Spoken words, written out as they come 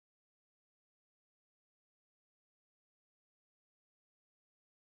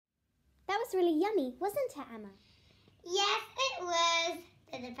That was really yummy, wasn't it, Emma? Yes, it was.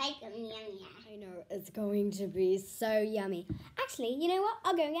 But the pie got me yummy. I know, it's going to be so yummy. Actually, you know what?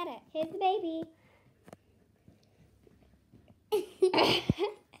 I'll go and get it. Here's the baby.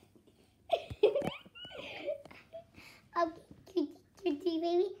 Oh, cutie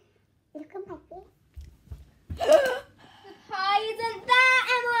baby. Look at my face. The pie isn't there,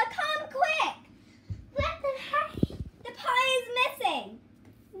 Emma. Come quick. Where's the pie? The pie is missing.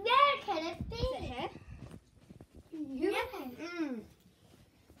 Where can it be? Is it here? No.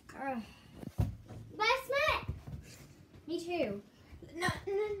 Where's Matt? Me too. No.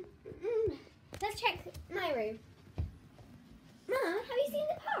 Let's check my room. Mom, have you seen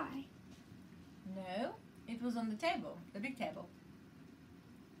the pie? No, it was on the table, the big table.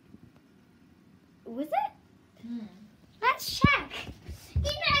 Was it? Let's check. You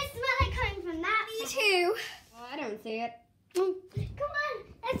know, I smell it coming from that. Me too. Oh, I don't see it. Come on,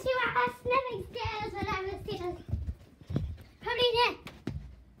 let's see what our sniffing stairs will ever see us. Probably there.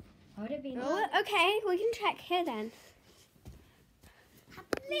 Would it be? Oh, okay, we can check here then.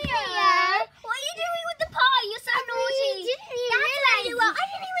 Leah, What are you doing with the pie? You're so naughty. didn't you That's where realise you were. I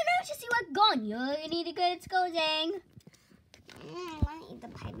didn't even notice you were gone. You need a good scolding. I want to eat the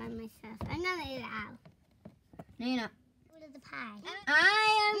pie by myself. I'm gonna eat it out. No, you're not. What is the pie?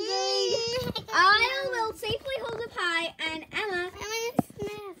 I will safely hold the pie, and Emma, I'm gonna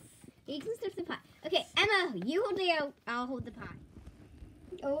sniff. you can sniff the pie. Okay, Emma, you hold the out. I'll hold the pie.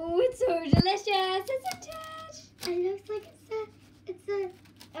 Oh, it's so delicious, isn't it? It looks like it's a,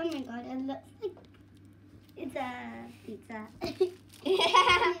 oh my god, it looks like it's a pizza. It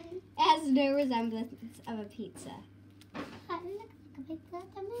has no resemblance of a pizza. It looks like a pizza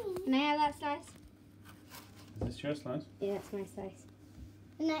to me. Can I have that slice? Is this your slice? Yeah, that's my slice.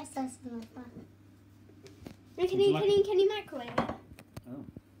 The next slice is my fun. No, can Would you you like- can you microwave it? Oh.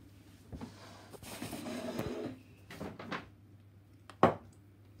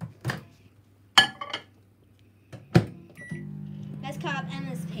 Let's cut up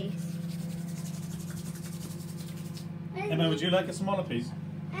Emma's piece. Emma, would you like a smaller piece?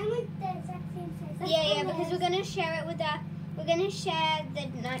 I want the exact same size. Yeah, because we're gonna share it with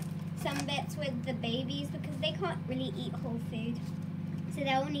some bits with the babies because they can't really eat whole food, so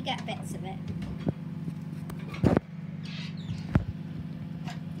they'll only get bits of it.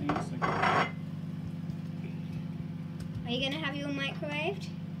 Hang on a second. Are you gonna have your microwaved,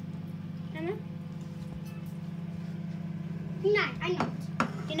 Emma? No, I'm not.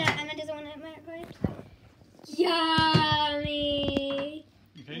 You know Emma doesn't want it microwaved. Yummy.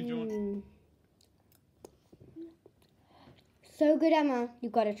 Okay, do you want? So good, Emma.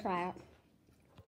 You've got to try it.